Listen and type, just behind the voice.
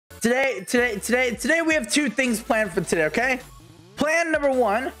Today we have two things planned for today, okay? Thing number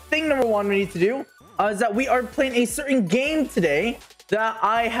one we need to do is that we are playing a certain game today that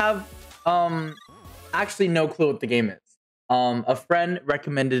I have actually no clue what the game is. A friend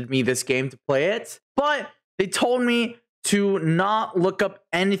recommended me this game to play it, but they told me to not look up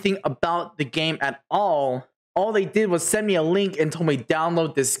anything about the game at all. All they did was send me a link and told me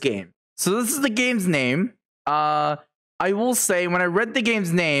download this game. So this is the game's name. I will say, when I read the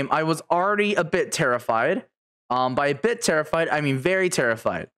game's name, I was already a bit terrified. By a bit terrified, I mean very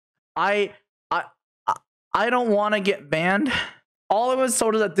terrified. I don't want to get banned. All I was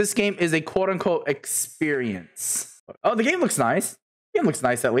told is that this game is a quote-unquote experience. Oh, the game looks nice. The game looks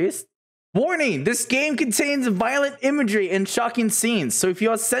nice, at least. Warning, this game contains violent imagery and shocking scenes. So if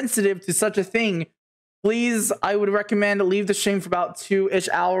you are sensitive to such a thing, please, I would recommend leave the stream for about 2-ish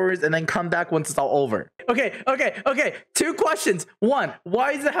hours and then come back once it's all over. Okay. 2 questions. 1,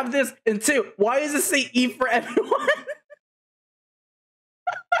 why does it have this? And 2, why does it say E for everyone?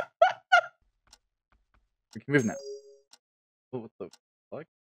 We can move now. Oh, what the fuck?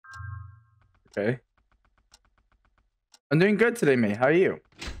 Okay. I'm doing good today, mate. How are you?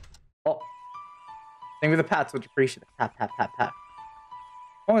 Oh. Thank you for the pats. Much appreciated. Pat.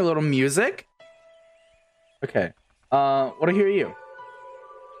 Oh, a little music. Okay. What do I hear you?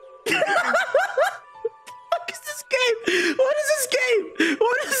 What is this game? What is this game?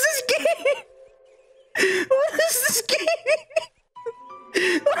 What is this game? What is this game?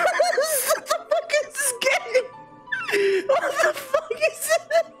 What the fuck is this game? What the fuck is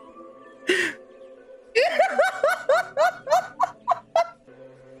it?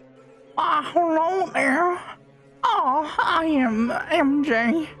 Hello there. Oh, I am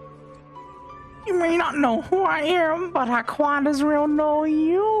MJ. You may not know who I am, but I quite as well know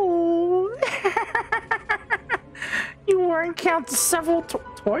you. You were encountered several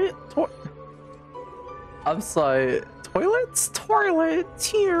I'm sorry, toilets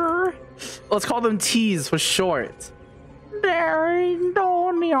here. Let's call them T's for short.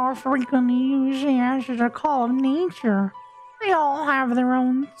 They are frequently used as a call of nature. They all have their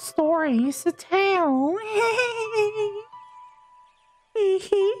own stories to tell.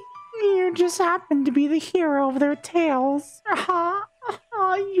 You just happen to be the hero of their tales.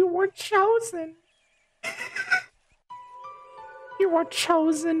 You were chosen. You were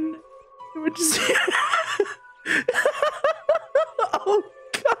chosen. You were just... Oh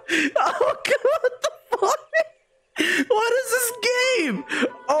god, what the fuck? What is this game?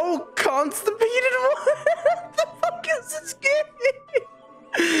 Oh, constipated? What the fuck is this game?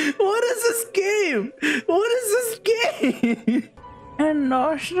 What is this game? What is this game? And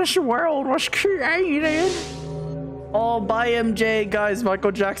this world was created. Oh, bye MJ, guys.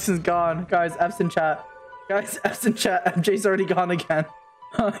 Michael Jackson's gone. Guys, F's in chat. MJ's already gone again.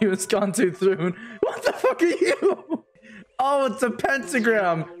 He was gone too soon. What the fuck are you? Oh, it's a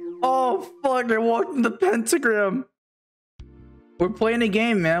pentagram. Oh, fuck. I walked in the pentagram. We're playing a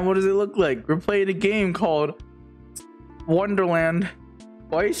game, man. What does it look like? We're playing a game called Wonderland.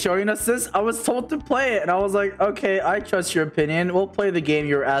 Why are you showing us this? I was told to play it, and I was like, okay, I trust your opinion. We'll play the game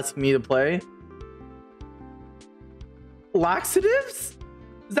you're asking me to play. Laxatives?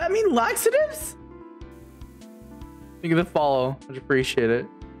 Does that mean laxatives? Thank you for the follow. Much appreciate it.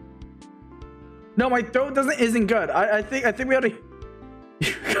 No, my throat isn't good. I think we ought to...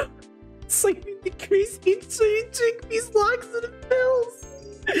 It's like you decrease each so you drink these laxative pills.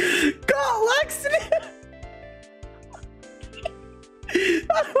 God, laxative!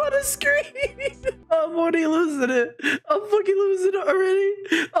 I don't want to scream. I'm already losing it. I'm fucking losing it already.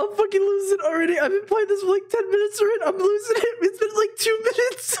 I've been playing this for like 10 minutes already. I'm losing it. It's been like 2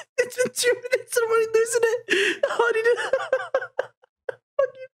 minutes. It's been 2 minutes. I'm already losing it. I need to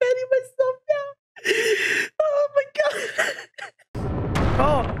fucking fanning myself now. Oh my god.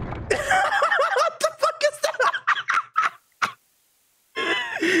 Oh. What the fuck is that?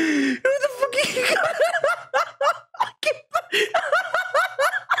 Who the fuck are you?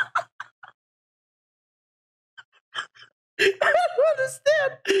 I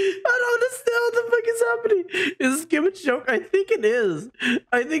don't understand what the fuck is happening. Is this game a joke? I think it is.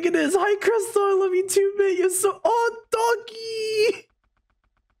 Hi Crystal, I love you too, mate. You're so... Oh, doggy.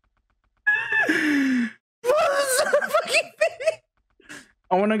 What is that fucking thing?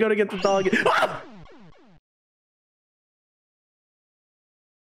 I want to go to get the dog. Ah!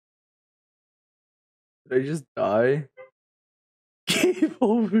 Did I just die? Game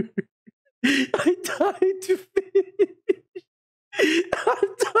over. I died to finish.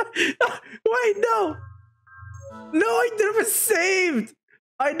 Wait, no. No, I never saved.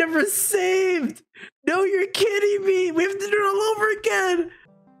 No, you're kidding me. We have to do it all over again.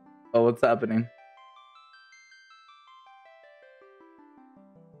 Oh, what's happening?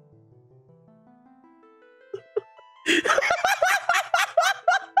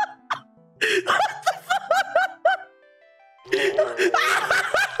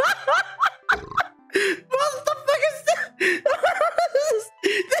 What the fuck is this?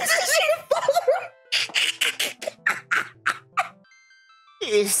 This is your father.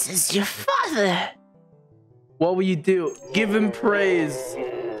 This is your father. What will you do? Give him praise.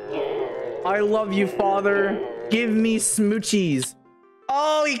 I love you, father. Give me smoochies.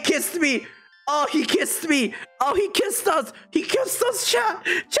 Oh, he kissed me. Oh, he kissed me. Oh, he kissed us. He kissed us, chat.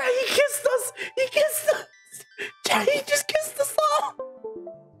 Chat, he kissed us. He kissed us. Chat, he just kissed us all.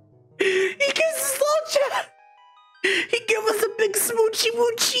 He kissed us all, chat. He gave us a big smoochy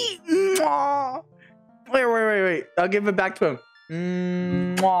woochie. Mwah. Wait. I'll give it back to him.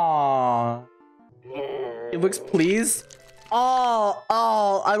 Mwah. It looks pleased. Oh,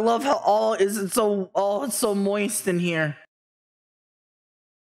 I love how it's so moist in here.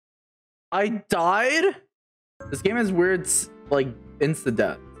 I died? This game has weird, like, insta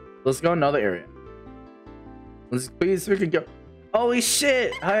death. Let's go another area. Please, we could go. Holy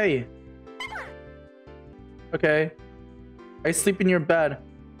shit! Hi. Okay. I sleep in your bed.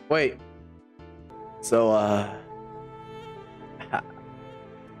 Wait. So,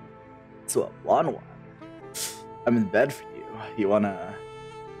 one. I'm in bed for you. You wanna?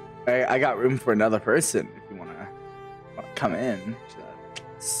 I got room for another person. If you wanna come in,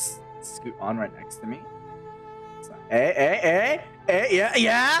 scoot on right next to me. So, hey,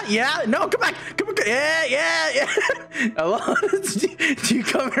 yeah. No, come back. Yeah. Hello. Do you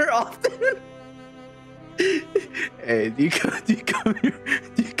come here often? Hey, do you come here?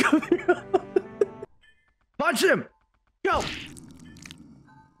 Do you come here often? Punch him. Go.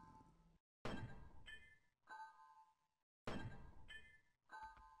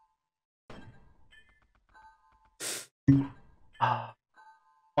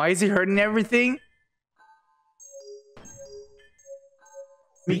 Why is he hurting everything?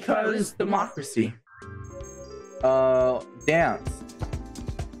 Because democracy. Dance.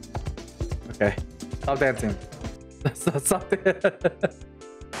 Okay. Stop dancing. Stop dancing.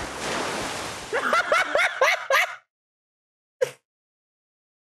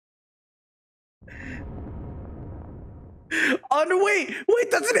 Oh no, wait,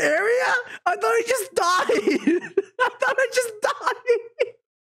 that's an area? I thought I just died.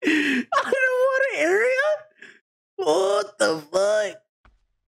 I don't want an area? What the fuck?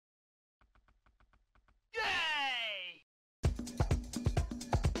 Yay!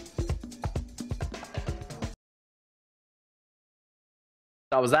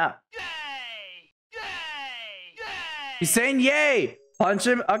 That was that. Yay! Yay! He's saying yay. Punch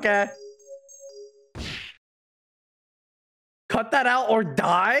him. Okay. Cut that out or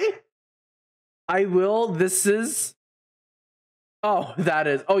die. I will. This is. Oh, that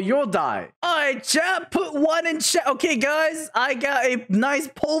is. Oh, you'll die. All right, chat. Put one in chat. Okay, guys. I got a nice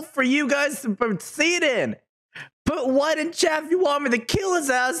poll for you guys to proceed in. Put one in chat if you want me to kill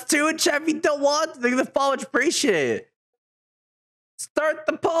his ass. Two in chat if you don't want to follow. Appreciate it. Start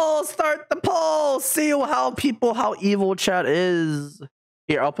the poll. See how evil chat is.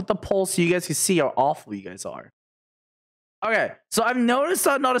 Here, I'll put the poll so you guys can see how awful you guys are. Okay, so I've noticed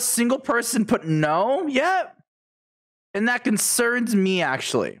that not a single person put no yet. And that concerns me,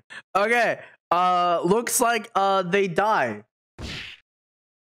 actually. Okay, looks like they die.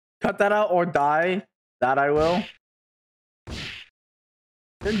 Cut that out or die. That I will.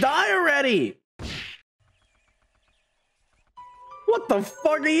 Then die already. What the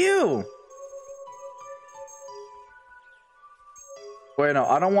fuck are you? Wait, no,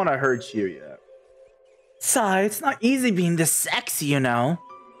 I don't want to hurt you yet. Sigh, it's not easy being this sexy, you know.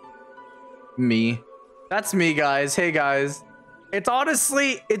 Me. That's me, guys. Hey, guys.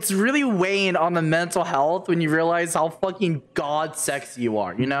 It's really weighing on the mental health when you realize how fucking god sexy you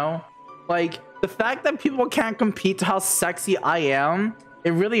are, you know? Like, the fact that people can't compete to how sexy I am,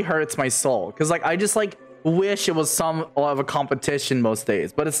 it really hurts my soul. Because, like, I just, like, wish it was some of a competition most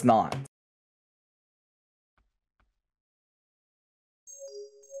days, but it's not.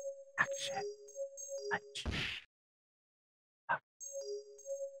 Action.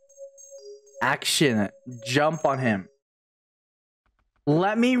 Action. Jump on him.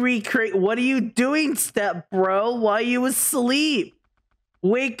 Let me recreate. What are you doing, step bro? Why are you asleep?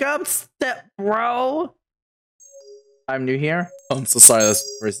 Wake up, step bro. I'm new here. Oh, I'm so sorry. That's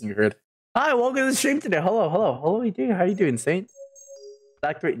the first thing you heard. Hi, welcome to the stream today. Hello. How are you doing? How are you doing, Saint?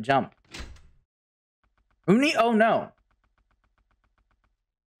 Activate jump. Uni? Oh no.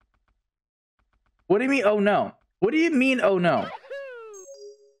 What do you mean? Oh no. What do you mean? Oh no.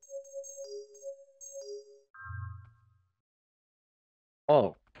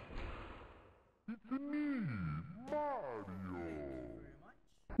 Oh.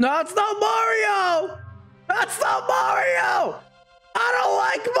 No, it's not Mario! That's not Mario! I don't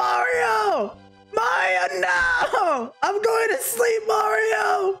like Mario! Mario, no! I'm going to sleep,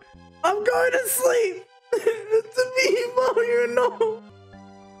 Mario! I'm going to sleep! It's me, Mario, no!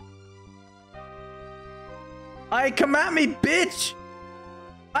 Alright, come at me, bitch!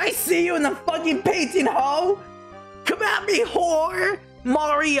 I see you in the fucking painting, ho! Come at me, whore!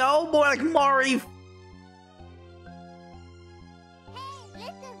 Mario, more like Mari.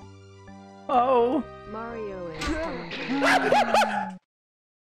 Oh. Mario is coming.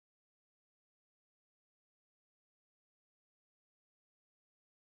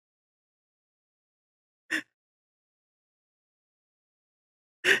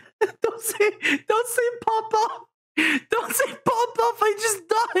 Don't say pop up. Don't say pop up. I just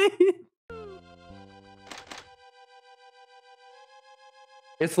died.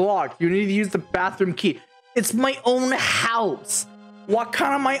 It's locked. You need to use the bathroom key. It's my own house. What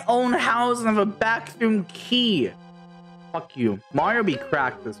kind of my own house and have a bathroom key? Fuck you. Mario be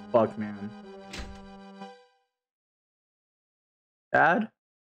cracked as fuck, man. Dad?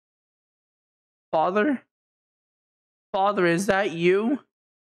 Father? Father, is that you?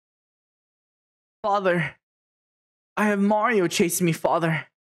 Father. I have Mario chasing me, Father.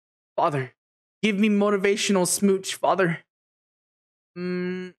 Father. Give me motivational smooch, Father.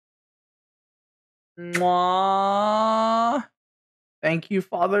 Mwah. Thank you,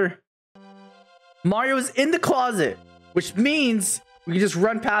 Father. Mario's in the closet, which means we can just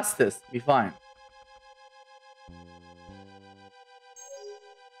run past this. Be fine.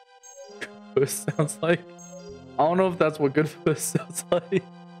 Good sounds like. I don't know if that's what good food sounds like.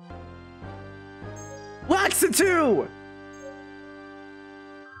 Laxatu!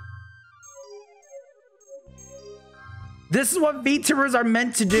 This is what VTubers are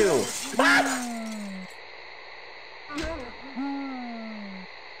meant to do. Ah!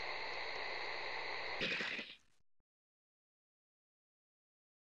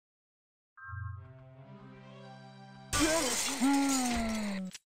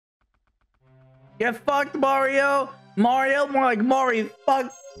 Get fucked, Mario. Mario, more like Mari.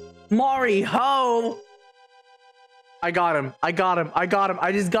 Fuck. Mari, ho. I got him. I got him. I got him.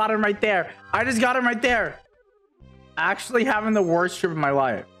 I just got him right there. I just got him right there. Actually having the worst trip of my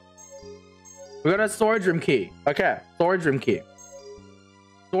life. We got a storage room key. Okay. Storage room key.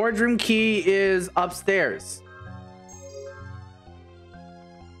 Storage room key is upstairs.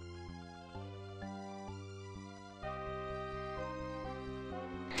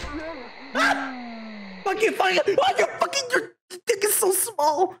 Ah! Fucking, why you fucking, your dick is so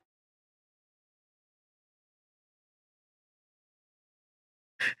small.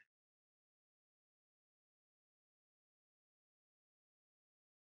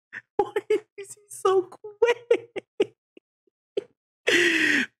 Why is he so quick?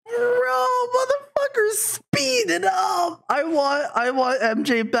 Bro, motherfucker, speed it up. I want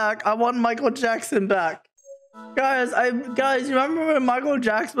MJ back. I want Michael Jackson back. Guys, you remember when Michael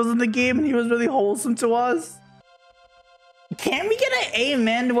Jackson was in the game and he was really wholesome to us? Can we get an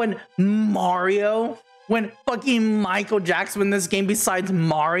amen when fucking Michael Jackson in this game besides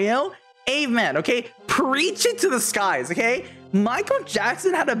Mario? Amen, okay? Preach it to the skies, okay? Michael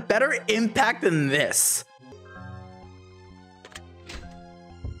Jackson had a better impact than this.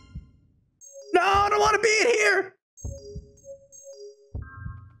 No, I don't want to be in here.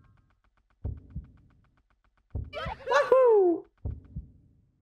 Woohoo!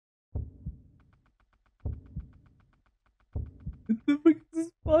 Look at this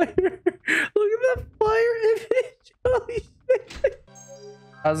fire. Look at that fire image. Holy shit.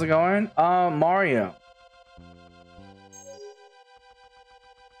 How's it going? Mario.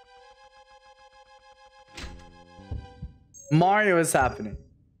 Mario is happening.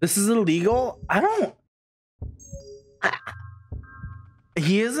 This is illegal?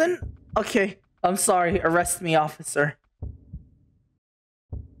 He isn't? Okay. I'm sorry. Arrest me, officer.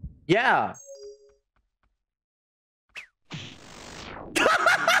 Yeah.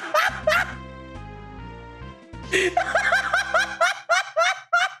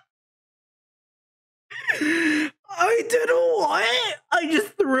 I did what? I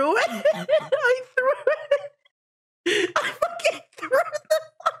just threw it? I threw it. I fucking threw the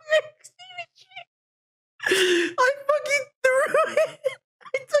fire extinguisher. I fucking threw it.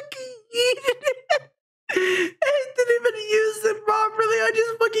 I fucking yeeted it. I didn't even use it properly. I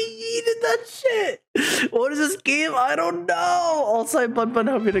just fucking yeeted that shit. What is this game? I don't know. Also, Bun Bun,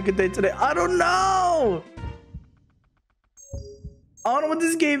 hope you had a good day today. I don't know. I don't know what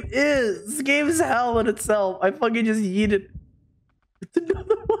this game is. This game is hell in itself. I fucking just yeeted. It's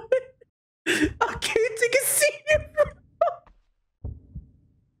another one. I can't take a seat.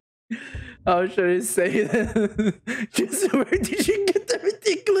 How should I say that? Just where did you get the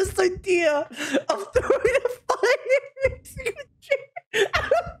ridiculous idea of throwing a fire extinguisher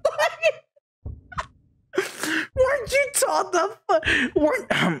out of fire? Weren't you taught that?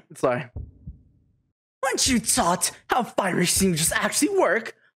 Sorry. Weren't you taught how fire extinguishers actually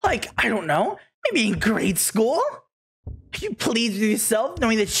work? Like, I don't know, maybe in grade school? Are you pleased with yourself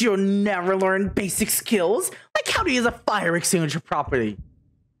knowing that you'll never learn basic skills? Like how to use a fire extinguisher properly?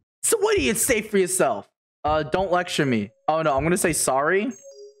 So what do you say for yourself? Don't lecture me. Oh no, I'm gonna say sorry.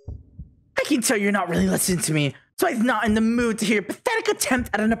 I can tell you're not really listening to me, so I'm not in the mood to hear a pathetic attempt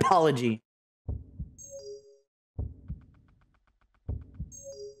at an apology.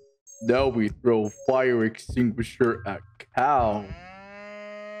 Now we throw fire extinguisher at cow.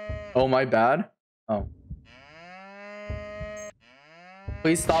 Oh, my bad. Oh.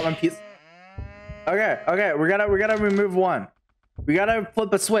 Please stop and peace. Okay, we gotta remove one. We gotta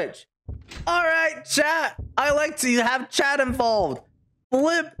flip a switch. All right, chat. I like to have chat involved.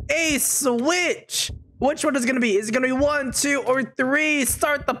 Flip a switch. Which one is it gonna be? Is it gonna be 1, 2, or 3?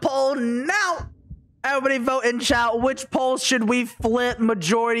 Start the poll now. Everybody vote in chat. Which poll should we flip?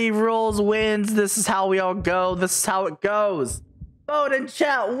 Majority rules wins. This is how we all go. This is how it goes. Vote in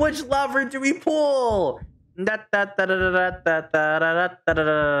chat. Which lever do we pull? No, I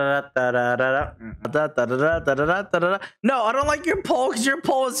don't like your poll because your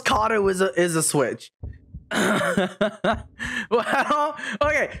poll is Kadu is a switch. Well,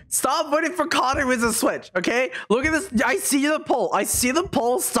 okay, stop voting for Kadu is a switch. Okay, look at this. I see the poll. I see the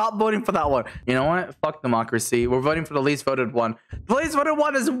poll. Stop voting for that one. You know what? Fuck democracy. We're voting for the least voted one. The least voted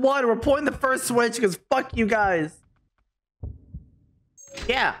one is 1. We're pulling the first switch because fuck you guys.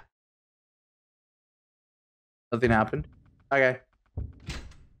 Yeah. Nothing happened. Okay.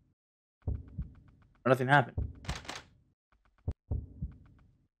 Nothing happened.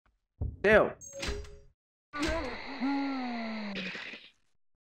 2.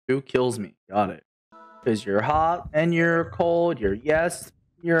 2 kills me. Got it. Because you're hot and you're cold. You're yes,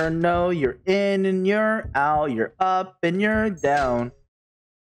 you're no, you're in and you're out. You're up and you're down.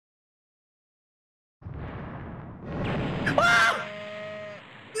 Ah!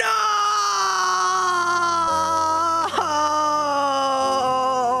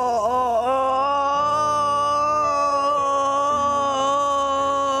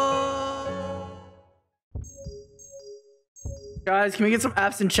 Guys, can we get some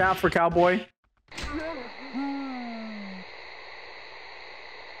F's in chat for Cowboy?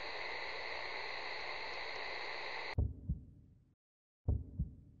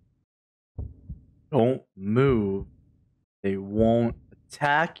 Don't move. They won't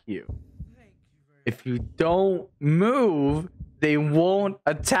attack you. If you don't move, they won't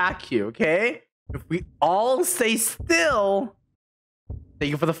attack you, okay? If we all stay still,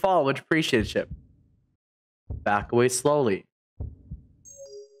 thank you for the follow, much appreciated. Back away slowly.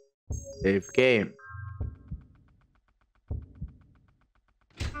 Save game.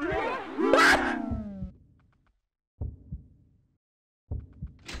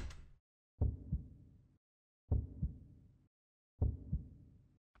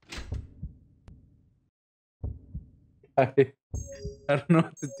 I don't know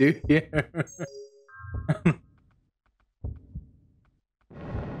what to do here.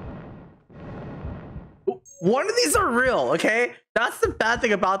 One of these are real, okay? That's the bad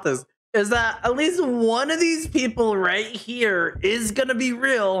thing about this, is that at least one of these people right here is gonna be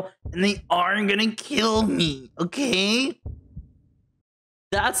real, and they aren't gonna kill me, okay?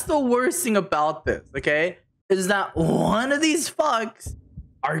 That's the worst thing about this, okay? Is that one of these fucks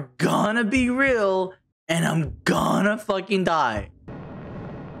are gonna be real, and I'm gonna fucking die.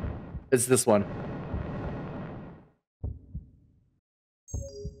 It's this one.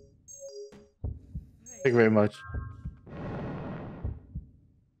 Thank you very much.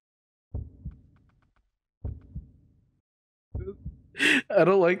 I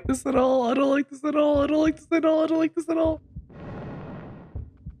don't like this at all. I don't like this at all. I don't like this at all. I don't like this at all.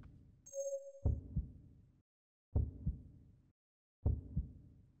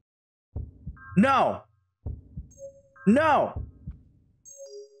 No. No.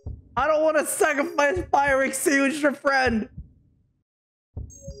 I don't want to sacrifice fire extinguisher friend.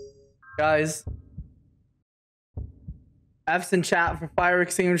 Guys. F's in chat for fire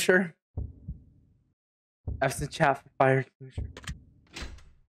extinguisher. F's in chat for fire extinguisher.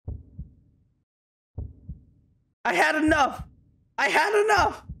 I had enough. I had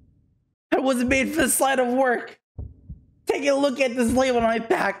enough. I wasn't made for this line of work. Taking a look at this label on my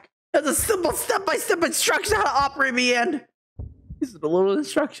back. That's a simple step-by-step instruction how to operate me in.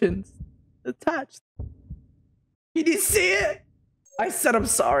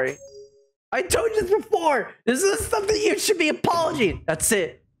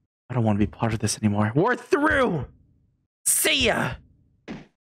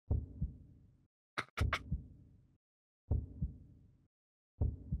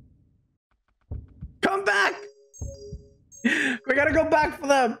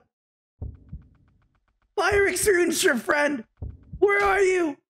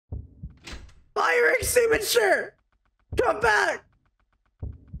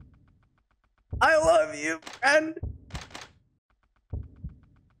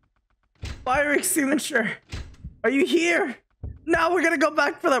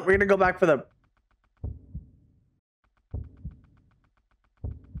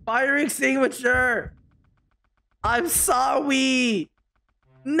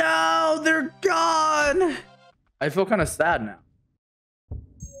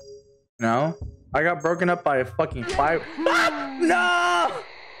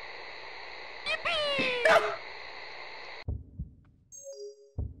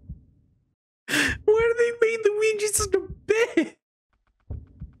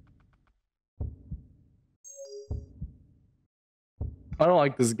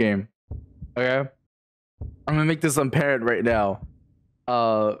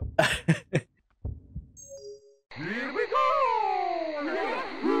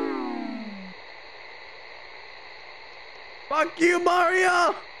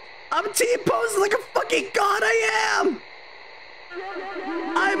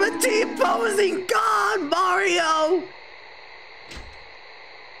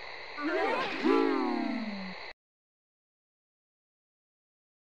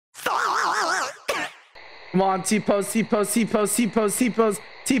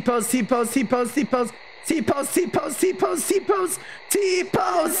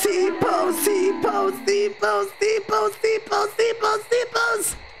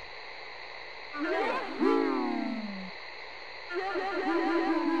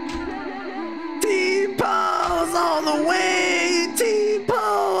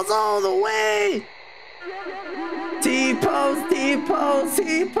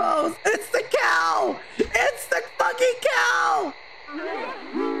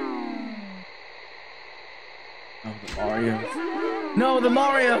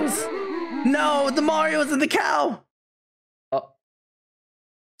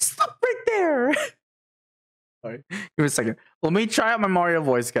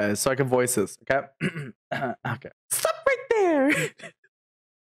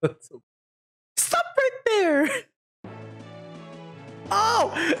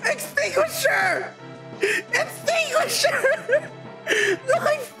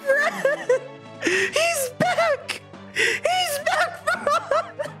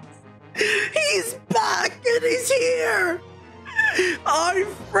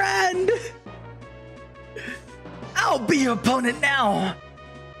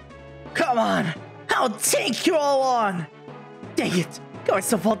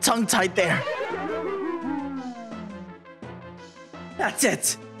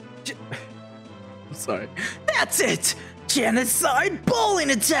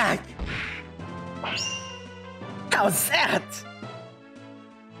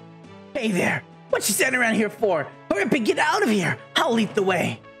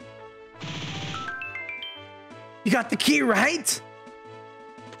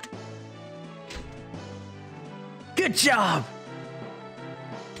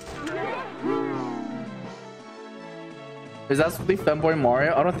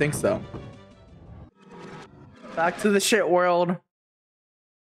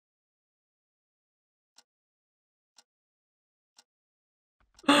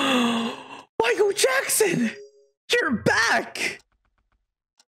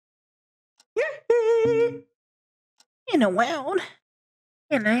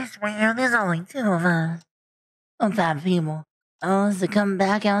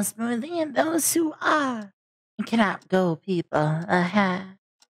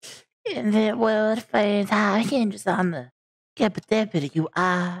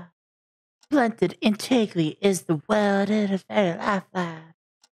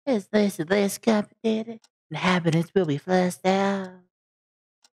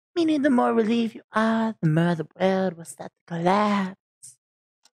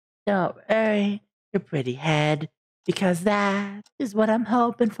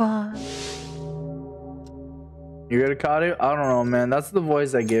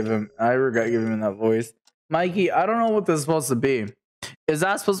 Is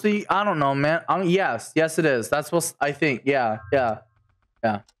that supposed to be? I don't know, man. Yes, it is. That's supposed. I think. Yeah.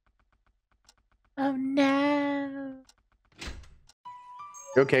 Oh no.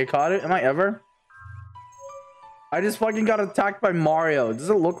 You okay, Kadu? Am I ever? I just fucking got attacked by Mario. Does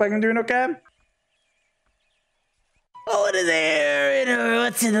it look like I'm doing okay? Oh, there.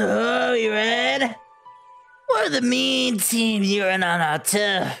 What's in the hurry, Red? We're the mean team. You're in on our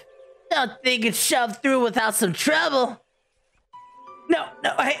turf. Don't think it's shoved through without some trouble. No.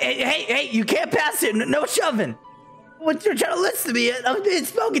 Hey, you can't pass it. No shoving. What, you're trying to listen to me? I'm being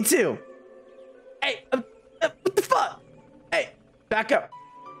spoken to. Hey, what the fuck? Hey, back up.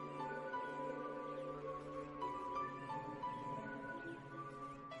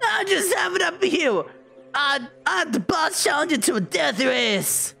 I'm just having up with you. I'm the boss challenge you to a death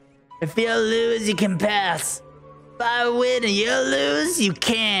race. If you lose, you can pass. If I win and you lose, you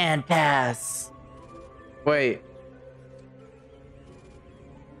can pass. Wait.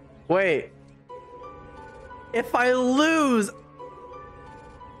 If I lose...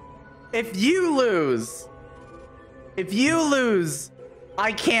 If you lose,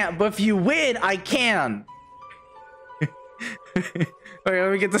 I can't. But if you win, I can. Okay,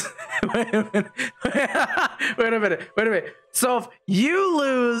 let me get this. Wait a minute. So if you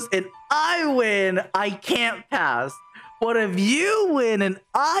lose and I win, I can't pass. But if you win and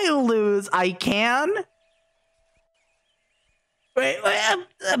I lose, I can. Wait, I'm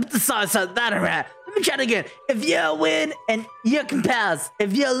sorry, that ain't right. Let me try it again. If you win and you can pass.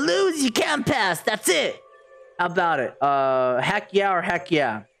 If you lose, you can't pass. That's it. How about it? Heck yeah or heck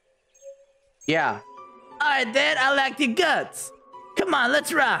yeah? Yeah. Alright then, I like your guts. Come on,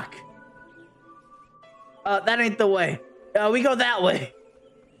 let's rock. That ain't the way. We go that way.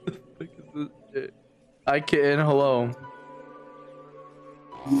 I can. Hello.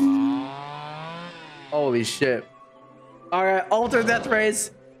 Holy shit. Alright, alter death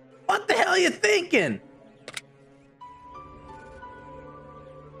race. What the hell are you thinking?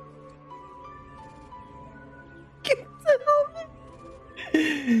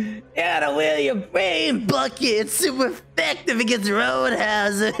 You gotta wear your brain bucket. It's super effective against road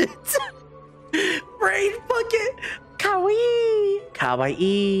hazards. Brain bucket. Kawaii.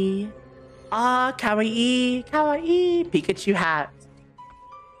 Kawaii. Ah, kawaii. Kawaii. Pikachu hat.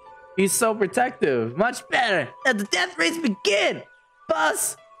 He's so protective. Much better. Let the death race begin.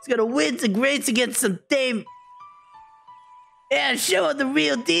 Boss is gonna win the race against some dame. Yeah, show him the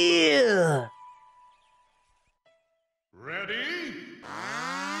real deal. Ready?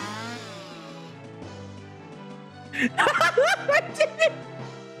 They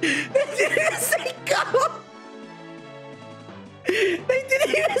didn't even say go. They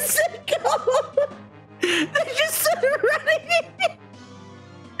didn't even say go. They just said ready.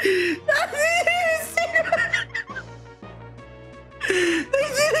 They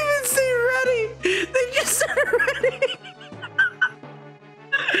didn't even say ready. They just said ready.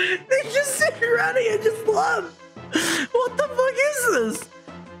 They just said ready and just love. What the fuck is this?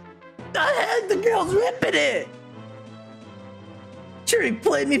 The heck, the girl's ripping it. Sure, he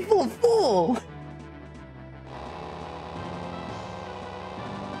played me full.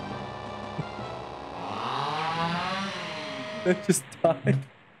 I just died.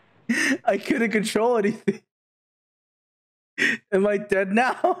 I couldn't control anything. Am I dead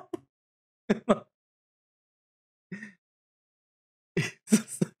now?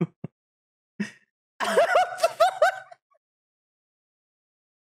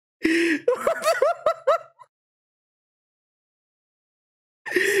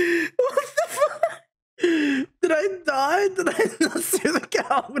 What the fuck? Did I die? Did I not see the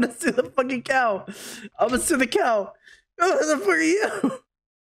cow? I'm gonna see the fucking cow. I'm gonna see the cow. Oh, who the fuck are you?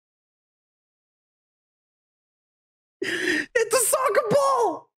 It's a soccer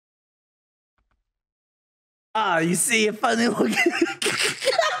ball! Ah, you see, it finally look.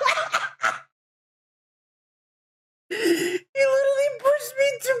 He literally pushed me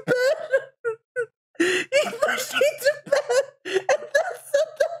to bed. He pushed me to bed, and that's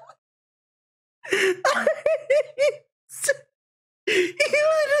he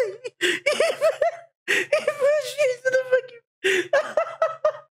literally he pushed me to the fucking.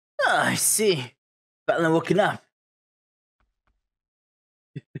 Oh, I see. Finally woken up.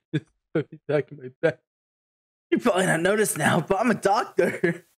 Back in my bed. You're probably not noticed now, but I'm a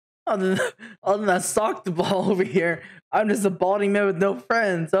doctor. Other than that soccer ball over here, I'm just a balding man with no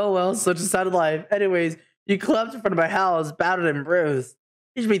friends. Oh well, such a sad life. Anyways, you collapsed in front of my house, battered and bruised.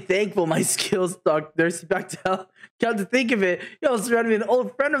 You should be thankful my skills, Doc Nursey back to hell. Come to think of it, you also surrounded me with an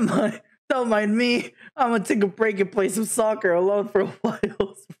old friend of mine. Don't mind me. I'm gonna take a break and play some soccer alone for a while.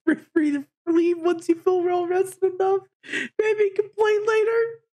 Feel free to leave once you feel well rested enough. Maybe you can play later.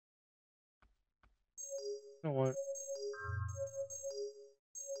 You know what?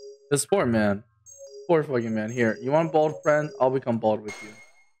 The sport man. Poor fucking man. Here, you want bald friend? I'll become bald with you.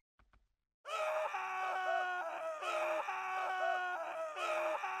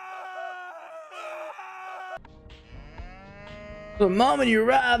 The moment you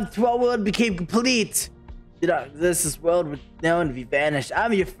arrived, the world became complete. Did not exist, this world would known to be vanished.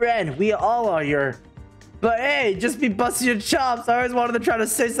 I'm your friend. We all are your. But hey, just be busting your chops. I always wanted to try to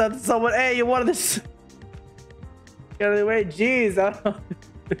say something to someone. Hey, you wanted to. Get out of the way. Jeez. I don't know.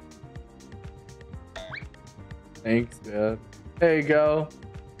 Thanks, man. There you go.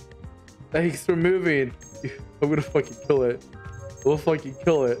 Thanks for moving. I'm gonna fucking kill it. I'm gonna fucking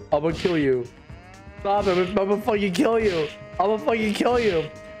kill it. I'm gonna kill you. Stop it. I'm gonna fucking kill you. I'm gonna fucking kill you.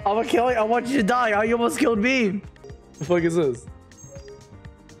 I'm gonna kill you. I want you to die. Oh, you almost killed me. What the fuck is this?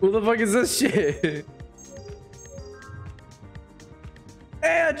 What the fuck is this shit?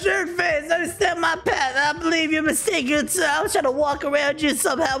 Hey, a jerk face! Understand my path. I believe you're mistaken. So I was trying to walk around you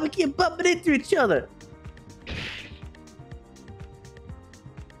somehow. We keep bumping into each other.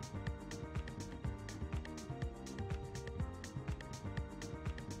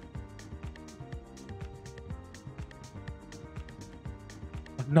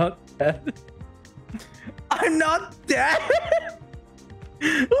 I'm not dead. I'm not dead.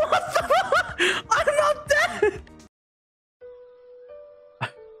 What the fuck? I'm not dead.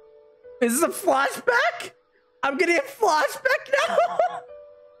 Is this a flashback? I'm getting a flashback now?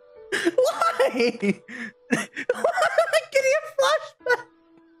 Why? Why am I getting a flashback?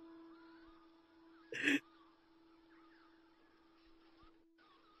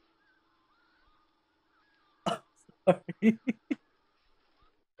 Sorry.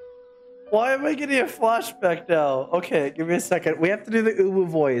 Why am I getting a flashback now? Okay, give me a second. We have to do the Uwu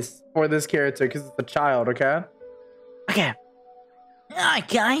voice for this character because it's a child, okay? Okay. Alright,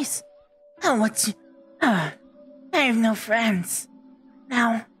 guys. I have no friends.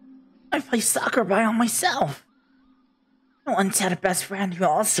 Now, I play soccer by all myself. I once had a best friend who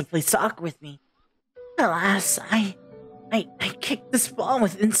also played soccer with me. Alas, I kicked this ball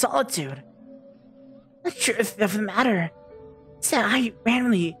within solitude. The truth of the matter is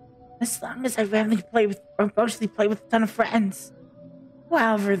that as long as I randomly play with, or mostly play with a ton of friends.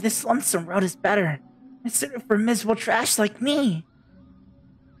 However, this lonesome road is better. It's suited for miserable trash like me.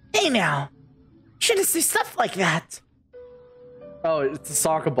 Hey now, you shouldn't say stuff like that. Oh, it's a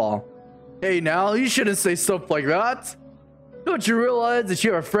soccer ball. Hey now, you shouldn't say stuff like that. Don't you realize that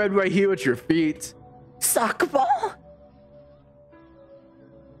you have a friend right here at your feet? Soccer ball?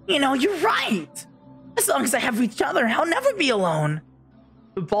 You know, you're right. As long as I have each other, I'll never be alone.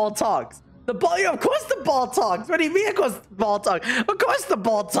 The ball talks. The ball, yeah, of course the ball talks. What do you mean of course the ball talks? Of course the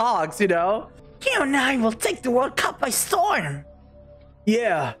ball talks, you know? You and I will take the World Cup by storm.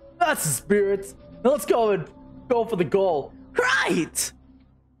 Yeah, that's the spirit. Now let's go and go for the goal. Right!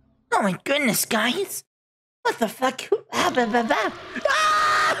 Oh my goodness, guys. What the fuck? Ah!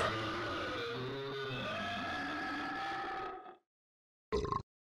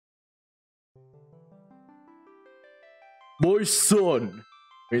 My son.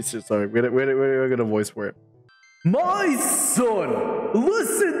 Wait, sorry. We're gonna voice for it. My son,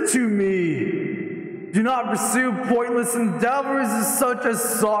 listen to me. Do not pursue pointless endeavors such as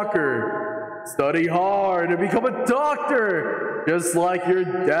soccer. Study hard and become a doctor, just like your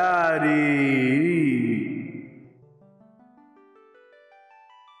daddy.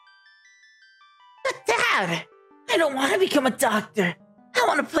 But Dad, I don't want to become a doctor. I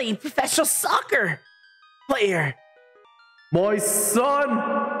want to play professional soccer player. My son,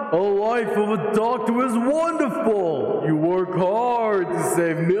 a life of a doctor is wonderful. You work hard to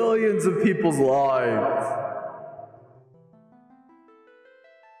save millions of people's lives.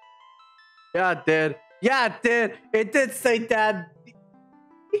 Yeah, it did. Yeah, it did. It did say that.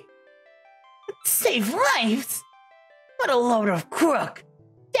 Save lives? What a load of crook.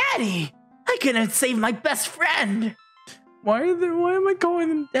 Daddy, I couldn't save my best friend. Why am I calling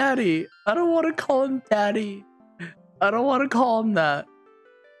him Daddy? I don't want to call him Daddy. I don't want to call him that.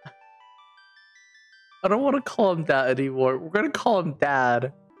 I don't want to call him that anymore. We're going to call him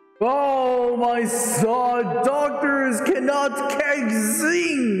Dad. Oh, my son. Doctors cannot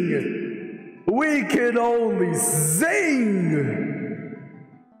sing. We can only sing.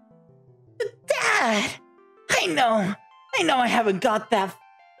 Dad, I know I haven't got that.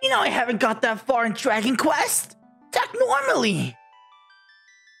 I haven't got that far in Dragon Quest. Talk normally.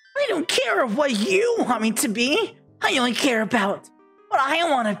 I don't care what you want me to be. I only care about what I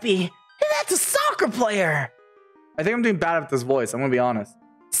want to be. That's a soccer player. I think I'm doing bad with this voice. I'm gonna be honest.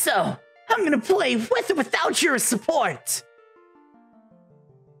 So, I'm gonna play with or without your support.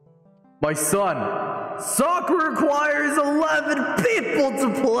 My son, soccer requires 11 people to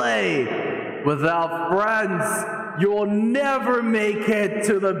play. Without friends, you'll never make it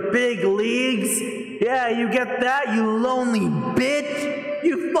to the big leagues. Yeah, you get that, you lonely bitch?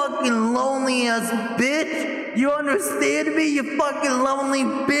 You fucking lonely ass bitch? You understand me, you fucking lonely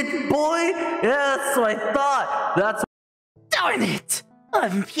bitch boy? Yeah, that's what I thought. That's Darn it!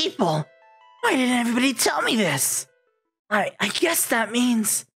 11 people. Why didn't everybody tell me this? I guess that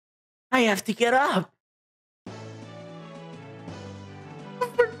means I have to get up. Who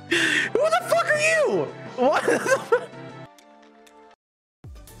the fuck are you? What the fuck?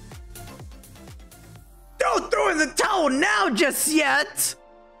 Don't throw in the towel now just yet!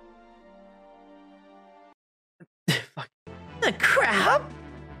 Fuck. The crap?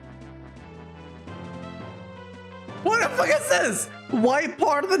 What the fuck is this? White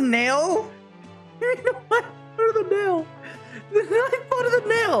part of the nail? White part of the nail. The white part of the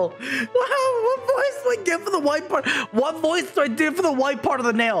nail. Wow, what voice do I get for the white part? What voice do I do for the white part of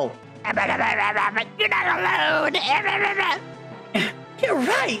the nail? You're not alone! You're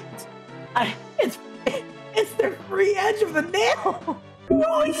right! It's the free edge of the nail! We're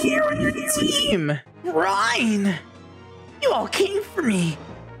all here on your team. Ryan! You all came for me!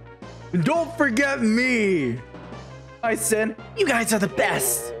 Don't forget me. I said, You guys are the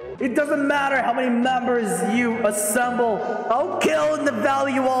best! it doesn't matter how many members you assemble. I'll kill and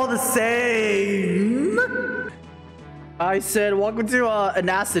devalue you all the same. I said, welcome to an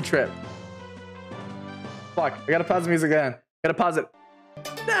acid trip. Fuck, I gotta pause the music again. Gotta pause it.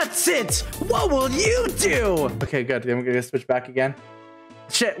 That's it! What will you do? Okay, good. Then we're gonna switch back again.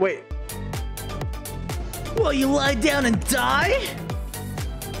 Shit, wait. Will you lie down and die?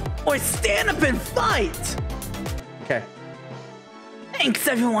 Or stand up and fight? Okay. Thanks,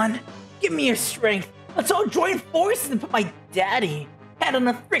 everyone. Give me your strength. Let's all join forces and put my daddy head on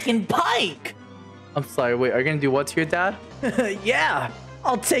a freaking pike. I'm sorry, wait, are you gonna do what to your dad? Yeah,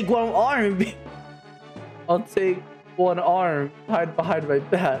 I'll take one arm and be... I'll take one arm, hide behind my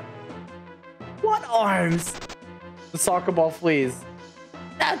back. What arms? The soccer ball flees.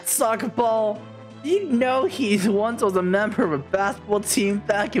 That soccer ball. You know he once was a member of a basketball team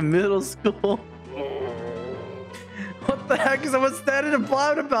back in middle school. What the heck is someone standing and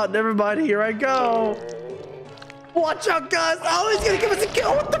blowing about? Never mind, here I go. Watch out, guys. Oh, he's gonna give us a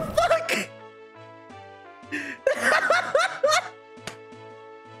kill. What the fuck?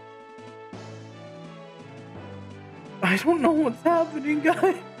 I don't know what's happening,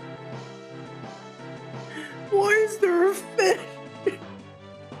 guys. Why is there a fish?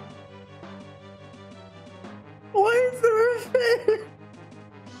 Why is there a fish?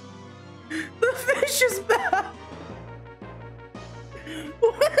 The fish is back.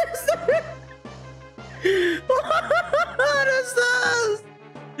 What is that? What is this?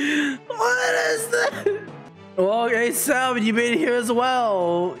 What is this? Oh, hey, Sam, you made it here as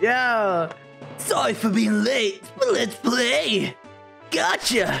well. Yeah. Sorry for being late, but let's play.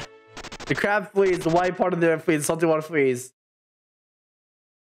 Gotcha. The crab flees, the white part of the flees, the salty water flees.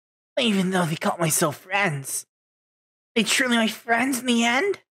 Even though they call myself friends, they truly my friends in the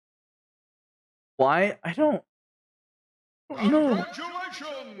end? Why? I don't know.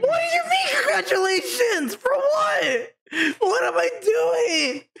 Congratulations! What do you mean, congratulations? For what? What am I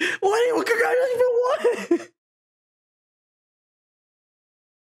doing? What? Congratulations for what?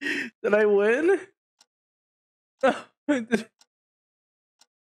 Did I win? Oh, I did.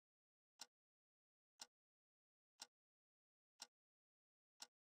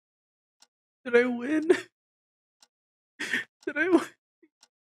 Did I win? Did I win?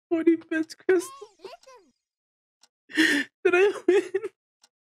 40 bits, Crystal. Did I win?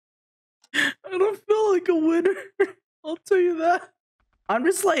 I don't feel like a winner. I'll tell you that. I'm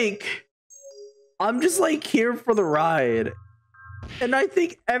just like here for the ride. And I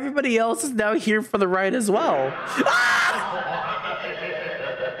think everybody else is now here for the ride as well. Ah!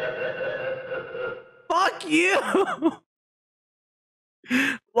 Fuck you!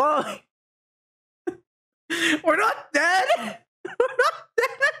 Why? We're not dead! We're not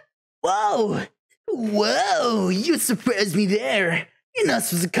dead! Whoa! Whoa! You surprised me there. You're not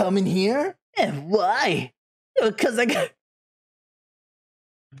supposed to come in here. And why? Because I got...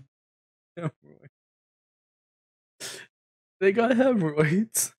 They got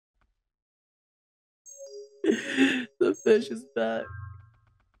hemorrhoids. The fish is back.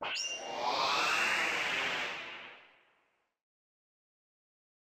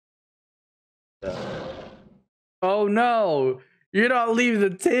 Oh no! You're not leaving the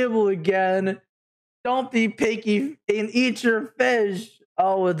table again. Don't be picky and eat your fish.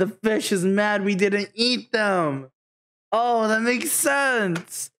 Oh, the fish is mad we didn't eat them. Oh, that makes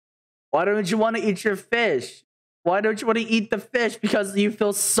sense. Why don't you want to eat your fish? Why don't you want to eat the fish? Because you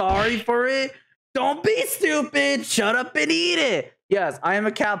feel sorry for it? Don't be stupid. Shut up and eat it. Yes, I am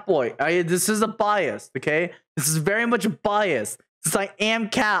a cat boy. This is a bias, okay? This is very much a bias. Since I am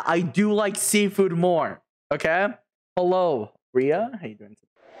cat, I do like seafood more, okay? Hello, Rhea. How you doing today?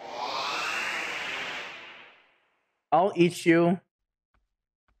 I'll eat you.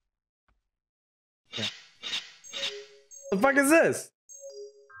 Okay. The fuck is this?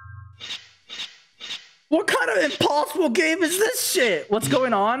 What kind of impossible game is this shit? What's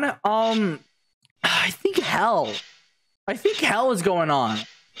going on? I think hell. I think hell is going on.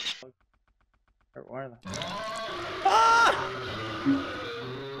 Where are they? Ah!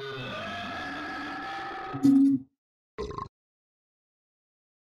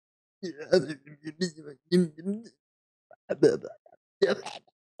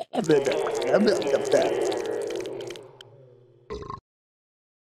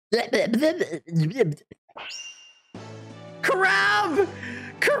 Crab!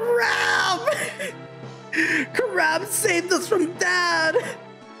 Crab! Crab saved us from Dad!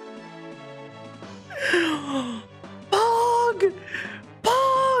 Pog!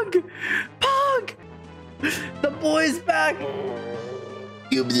 Pog! Pog! The boy's back!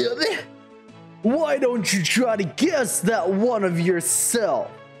 Why don't you try to guess that one of yourself?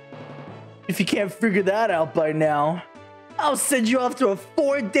 If you can't figure that out by now, I'll send you off to a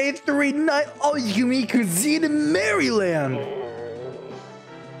 4-day, 3-night all-you-can-eat cuisine in Maryland.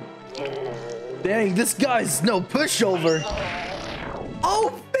 Dang, this guy's no pushover.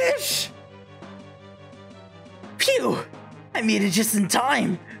 Oh, fish! Phew! I made it just in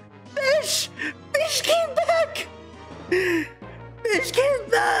time. Fish! Fish came back! Fish came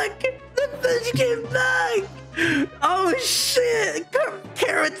back! The fish came back! Oh shit!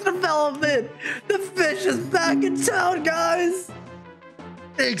 Carrot development! The fish is back in town, guys!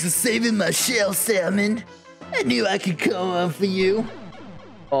 Thanks for saving my shell, salmon. I knew I could come up for you.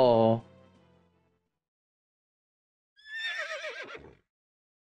 Oh.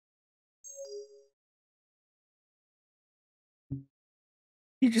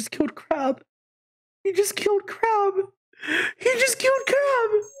 He just killed Crab. He just killed Crab. He just killed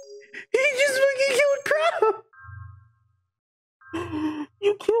Crab. He just fucking killed Crab.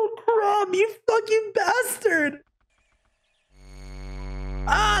 You killed Crab, you fucking bastard.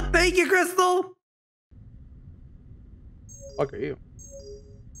 Ah, thank you, Crystal. Fuck are you?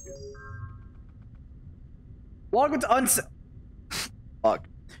 Welcome to Fuck.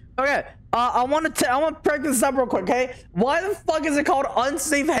 Okay. I want to break this up real quick, okay? Why the fuck is it called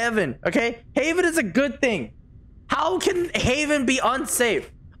unsafe haven? Okay, haven is a good thing. How can haven be unsafe?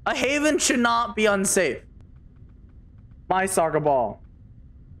 A haven should not be unsafe. My soccer ball.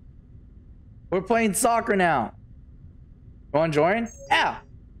 We're playing soccer now. You want to join? Yeah,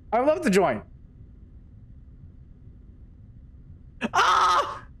 I would love to join.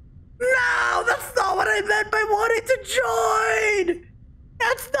 Ah! No, that's not what I meant by wanting to join.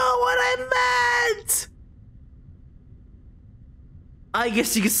 That's not what I meant! I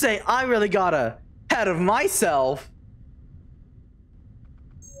guess you could say I really got ahead of myself.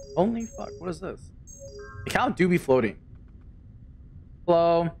 Holy fuck, what is this? The cow do be floating.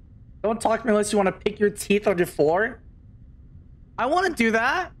 Hello? Don't talk to me unless you want to pick your teeth on your floor. I want to do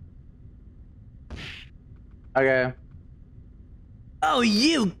that. Okay. Oh,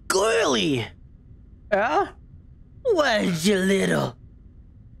 you girly! Yeah? Where's your little?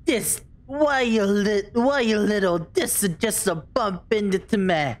 Why you little? This is just a bump into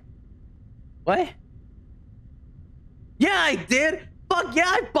me. What? Yeah, I did. Fuck yeah,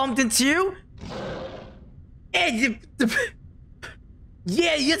 I bumped into you. And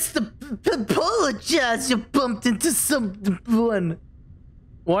yeah, it's the apologize. You bumped into someone.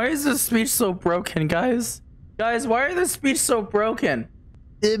 Why is this speech so broken, guys? Guys, why are this speech so broken?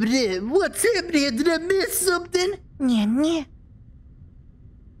 What's happening? Did I miss something? Yeah.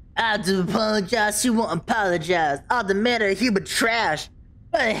 I do apologize. You won't apologize. All the matter of human trash.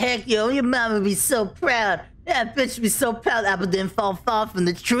 What the heck, yo? Your mom would be so proud. That bitch would be so proud apple didn't fall far from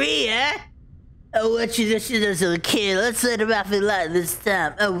the tree, eh? Oh, what you just as a kid. Let's let her off it light this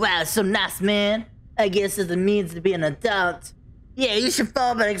time. Oh, wow, so nice, man. I guess it's the means to be an adult. Yeah, you should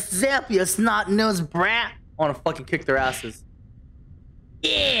follow by example, you snot-nosed brat. I want to fucking kick their asses.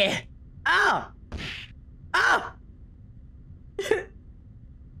 Yeah. Ow. Ow.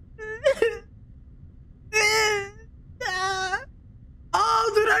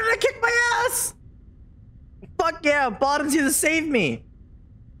 Oh, dude, I'm gonna kick my ass! Fuck Fuck yeah, Bottom's here to save me.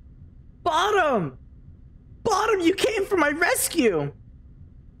 Bottom! Bottom, you came for my rescue!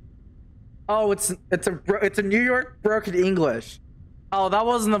 Oh, it's a New York broken English. Oh, that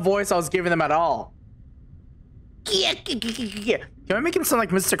wasn't the voice I was giving them at all. Can I make him sound like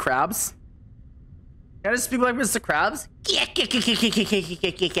Mr. Krabs? Can I just speak like Mr. Krabs?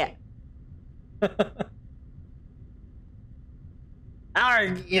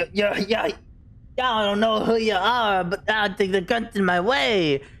 I don't know who you are, but I'll take the guns in my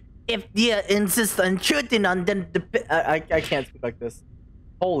way. If you insist on shooting on them, I can't speak like this.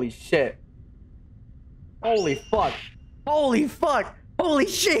 Holy shit. Holy fuck. Holy fuck. Holy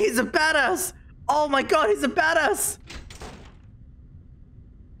shit, he's a badass. Oh my god, he's a badass.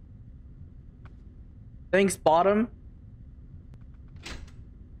 Thanks, Bottom.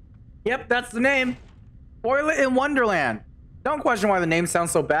 Yep, that's the name. Toilet in Wonderland. Don't question why the name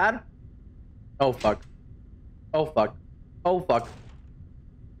sounds so bad. Oh fuck. Oh fuck. Oh fuck.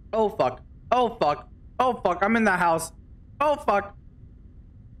 Oh fuck. Oh fuck. Oh fuck. I'm in the house. Oh fuck.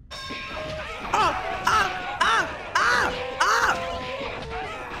 Ah! Ah! Ah! Ah! Ah!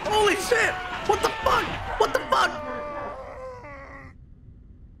 Holy shit! What the fuck? What the fuck?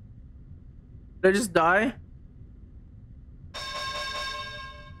 Did I just die?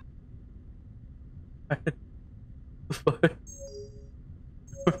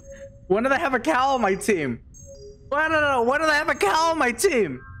 When did I have a cow on my team? I don't know. When did I have a cow on my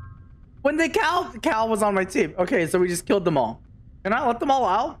team? When the cow was on my team. Okay, so we just killed them all. Can I let them all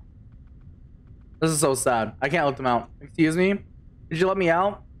out? This is so sad. I can't let them out. Excuse me? Did you let me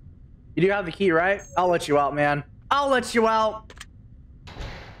out? You do have the key, right? I'll let you out, man. I'll let you out.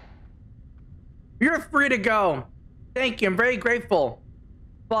 You're free to go. Thank you. I'm very grateful.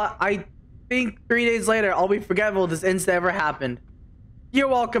 But I think 3 days later, I'll be forgetful this incident ever happened. You're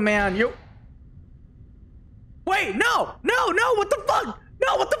welcome, man. Wait, no, what the fuck?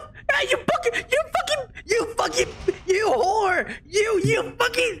 No, what the hey, you whore! You're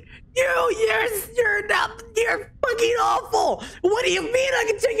fucking awful! What do you mean I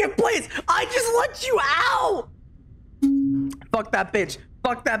can take your place? I just let you out! Fuck that bitch.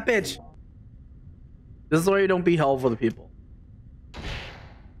 Fuck that bitch. This is why you don't be hell for the people.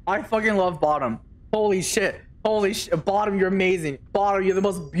 I fucking love Bottom. Holy shit. Holy shit. Bottom, you're amazing. Bottom, you're the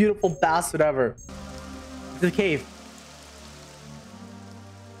most beautiful bastard ever. To the cave.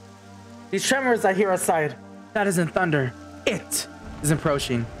 These tremors I hear outside. That isn't thunder. It is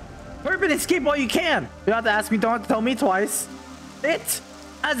approaching. Hurry and escape while you can. You don't have to ask me, don't have to tell me twice. It,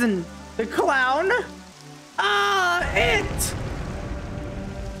 as in the clown. Ah, it.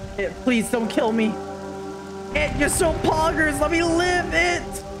 It, please don't kill me. It, you're so poggers. Let me live, it.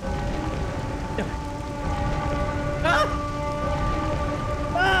 Ah!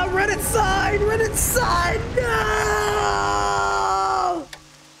 Ah, run inside! Run inside! No!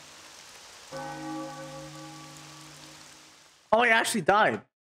 Oh, he actually died.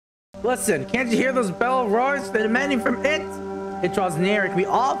 Listen, can't you hear those bell roars? They're demanding from it. It draws near. It can be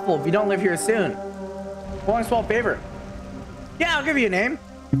awful if you don't live here soon. One small favor. Yeah, I'll give you a name.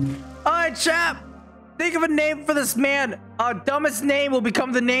 All right, chap. Think of a name for this man. Our dumbest name will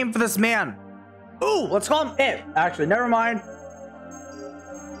become the name for this man. Ooh, let's call him It. Actually, never mind.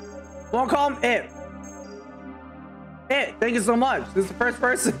 We'll call him It. It, thank you so much. This is the first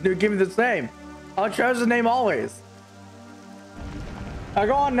person to give me this name. I'll treasure the name always. Now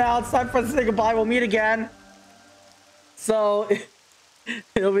go on now. It's time for us to say goodbye. We'll meet again. So,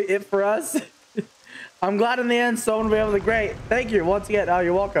 it'll be it for us. I'm glad in the end someone will be able to great. Thank you once again. Oh,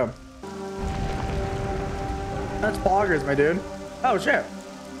 you're welcome. That's poggers, my dude. Oh, shit.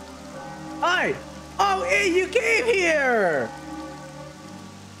 Hi. Oh, hey, you came here.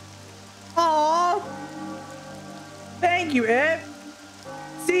 Aw. Thank you, It.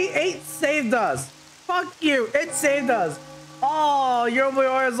 See, 8 saved us. Fuck you. It saved us. Oh, you're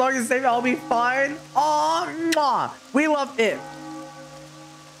my as long as you save me, I'll be fine. Oh, mwah. We love It.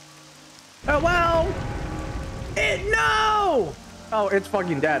 Oh, well. It, no. Oh, it's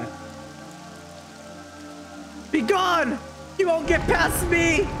fucking dead. Be gone. You won't get past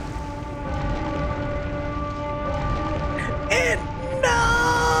me. It,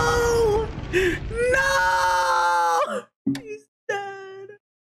 no. No. He's dead.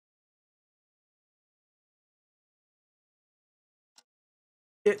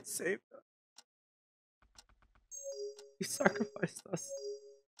 It saved us. He sacrificed us.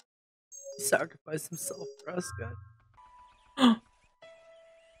 He sacrificed himself for us, guys.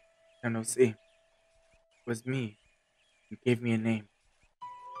 No, see. It was me. You gave me a name.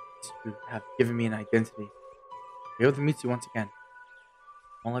 You have given me an identity. Be able to meet you once again.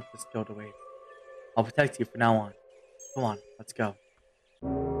 Won't let this go to waste. I'll protect you from now on. Come on, let's go.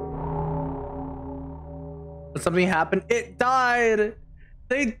 Did something happen? It died!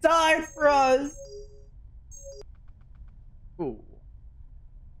 They died for us! Ooh.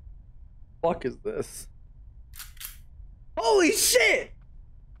 Fuck is this? Holy shit!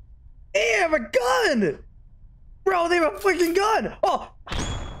 They have a gun! Bro, they have a freaking gun! Oh!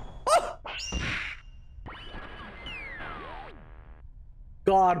 Oh!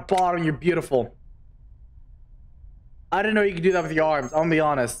 God, bottom, you're beautiful. I didn't know you could do that with your arms. I'm gonna be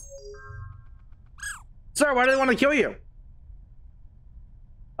honest. Sir, why do they want to kill you?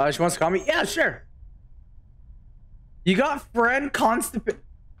 She wants to call me? Yeah, sure. You got friend constipation.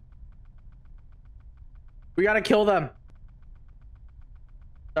 We gotta kill them.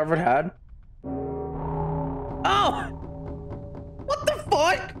 Severed head. Oh! What the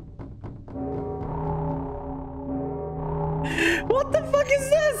fuck? What the fuck is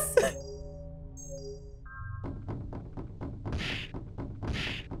this?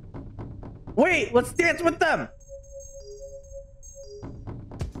 Wait, let's dance with them.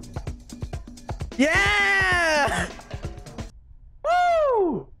 Yeah!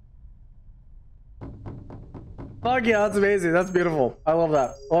 Woo! Fuck yeah, that's amazing. That's beautiful. I love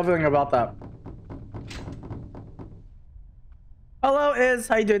that. I love everything about that. Hello, Iz.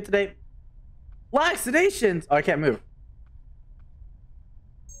 How you doing today? Laxations. Oh, I can't move.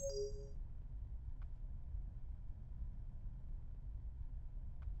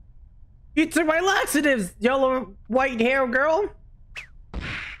 You took my laxatives, yellow white hair girl.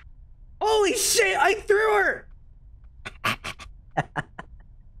 Holy shit, I threw her.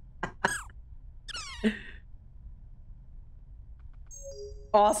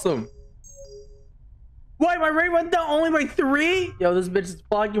 Awesome. Why, my rate went down only by 3? Yo, this bitch is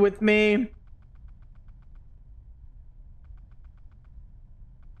fucking with me.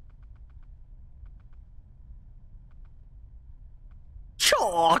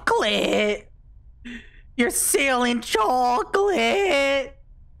 Chocolate. You're selling chocolate.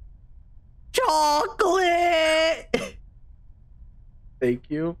 Chocolate. Thank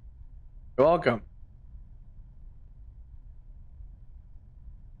you. You're welcome.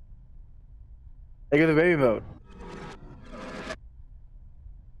 I get the baby mode.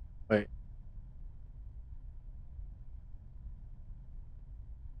 Wait.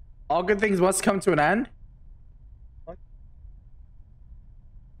 All good things must come to an end? What?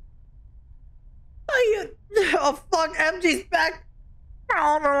 Oh fuck, MJ's back.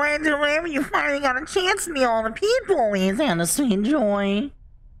 Oh, the land of wherever you finally got a chance to meet all the people he's had a sweet joy.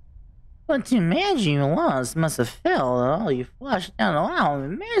 But to imagine you lost must have felt all you flushed down the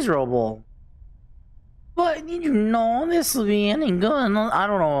line miserable. But did you know this will be any good? I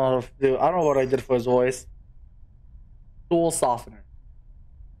don't know what to do. I don't know what I did for his voice. Dual softener.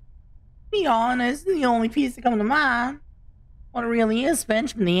 Be honest, the only piece that comes to mind. What it really is,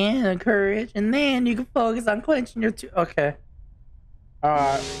 bench from the end of courage, and then you can focus on clenching your Okay.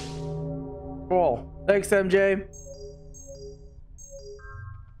 Alright. Cool. Thanks, MJ.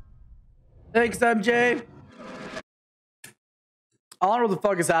 Thanks, MJ. I don't know what the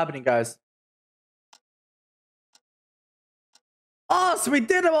fuck is happening, guys. Oh, so we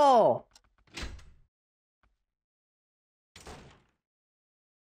did them all!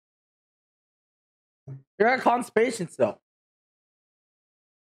 You're at constipation still.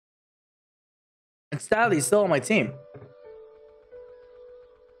 And Stanley's still on my team.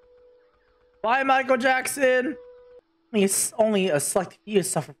 Bye, Michael Jackson! Only a select few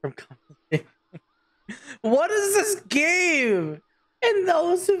suffer from constipation. What is this game? And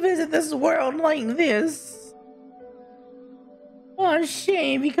those who visit this world like this. What a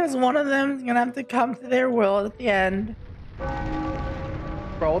shame, because one of them is gonna have to come to their world at the end.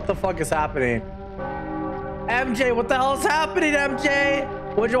 Bro, what the fuck is happening? MJ, what the hell is happening, MJ?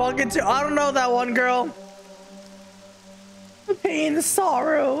 What'd you walk into? I don't know that one, girl. The pain, the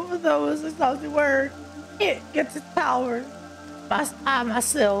sorrow of those who love the word. It gets its power. I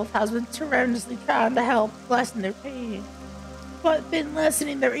myself has been tremendously trying to help lessen their pain, but been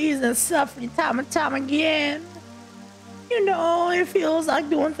lessening their ease and suffering time and time again. You know, it feels like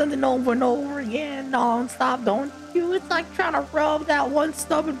doing something over and over again, non-stop, don't you? It's like trying to rub that one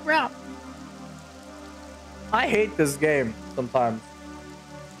stubborn brow. I hate this game sometimes.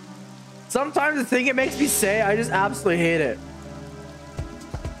 Sometimes the thing it makes me say, I just absolutely hate it.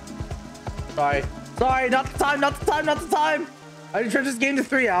 Sorry. Sorry, not the time, not the time, not the time. I just turned this game to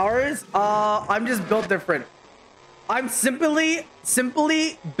 3 hours. I'm just built different. I'm simply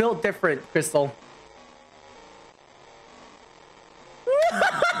built different, Crystal.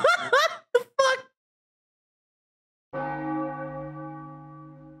 What the fuck?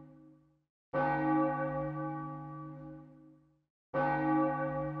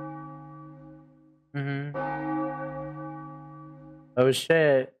 No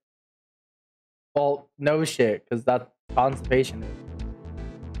shit. Well, no shit, because that's constipation.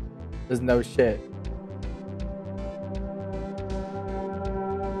 There's no shit.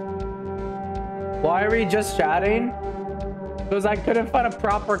 Why are we just chatting? Because I couldn't find a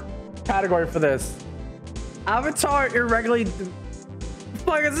proper category for this. Avatar irregularly. The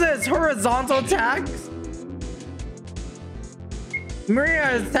fuck is this? Horizontal attacks?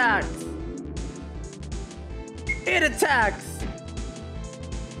 Maria attacks. It attacks.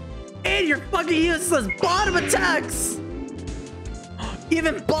 And you're fucking useless. Bottom attacks.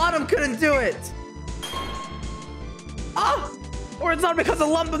 Even bottom couldn't do it. Oh! Or it's not because of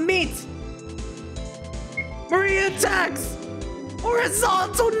lump of meat. Maria attacks.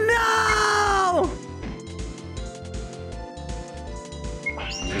 Horizontal, no!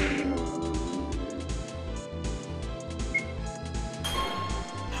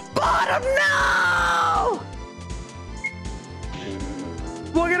 Bottom, no!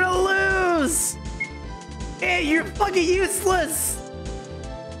 We're gonna lose! Hey, you're fucking useless!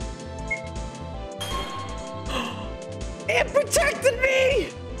 It protected me!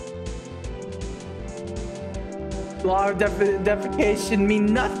 Law of defecation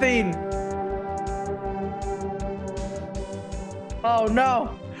mean nothing! Oh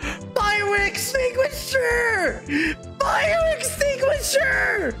no! Fire extinguisher! Fire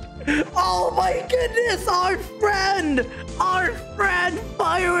extinguisher! Oh my goodness, our friend,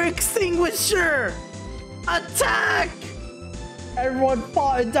 fire extinguisher, attack! Everyone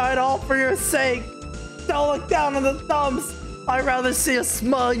fought and died all for your sake. Don't look down on the thumbs. I'd rather see a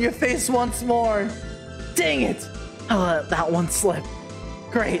smile on your face once more. Dang it! I let that one slip.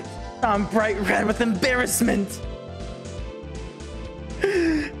 Great, I'm bright red with embarrassment.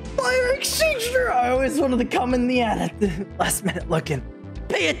 Fire extinguisher! I always wanted to come in the end at the last minute looking.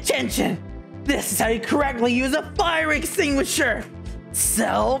 Pay attention! This is how you correctly use a fire extinguisher!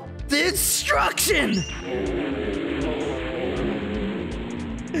 Self-destruction!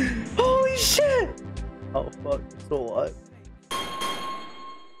 Holy shit! Oh fuck, so what?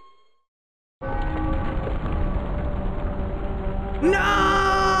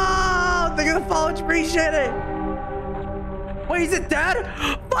 No! They're gonna follow to appreciate it! Wait, is it dead?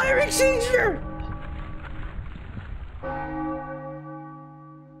 Fire extinguisher!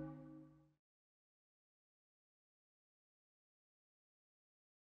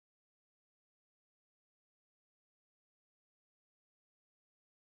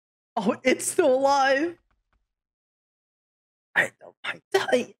 Oh, it's still alive. I know my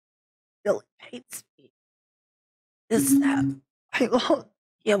dad really hates me. Is that I won't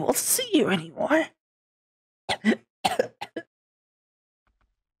be able to see you anymore?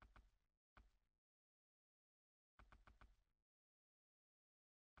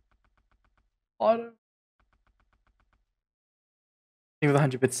 Auto. Think with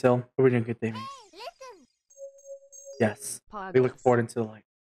 100-bit still. We're doing good, Damien. Yes. We look forward into the light.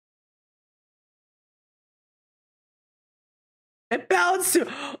 It bounced to.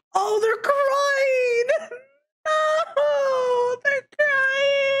 Oh, they're crying! No, they're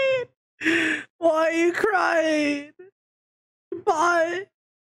crying! Why are you crying? Goodbye.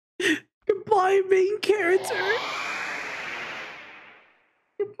 Goodbye, main character.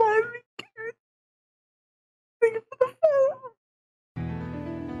 Goodbye, main character. Thank you for the follow.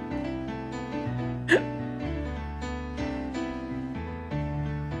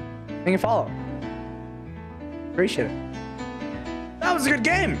 Thank you for follow. Appreciate it. That was a good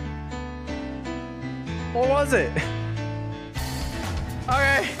game. What was it?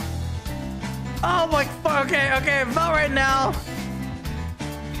 Okay. Oh my. Okay. Vote right now.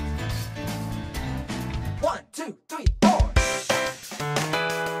 1, 2, 3.